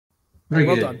Very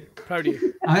well good. done. Proud of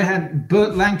you. I had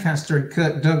Burt Lancaster and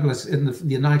Kirk Douglas in the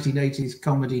 1980s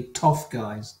comedy Tough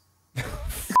Guys.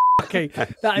 Okay,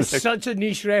 that is such a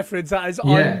niche reference. That is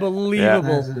Yeah.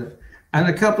 unbelievable. And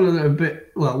a couple of them are a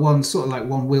bit, well, one sort of like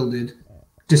one wielded.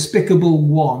 Despicable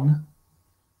One.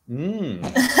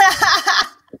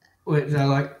 Which I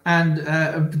like. And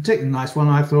a particularly nice one,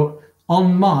 I thought,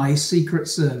 On My Secret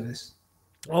Service.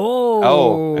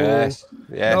 Oh, yes.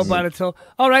 Not bad at all.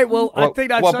 All right, well, I think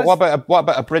that's what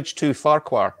about A Bridge Too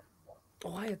Farquhar?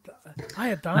 Oh, I had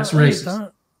that. That's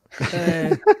racist.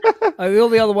 The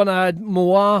only other one I had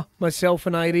Moa, myself,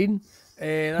 and Irene.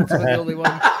 That's about the only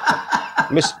one.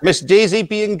 Miss Daisy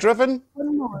Being Driven.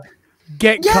 One more.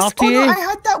 Get Yes, Cartier. oh no, I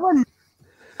had that one.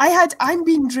 I had I'm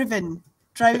Being Driven,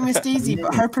 driving Miss Daisy,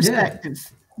 but her perspective.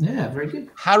 Yeah, very good.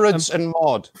 Harrods and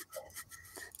Maude.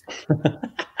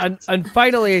 And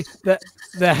finally,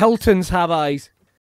 the Hiltons Have Eyes.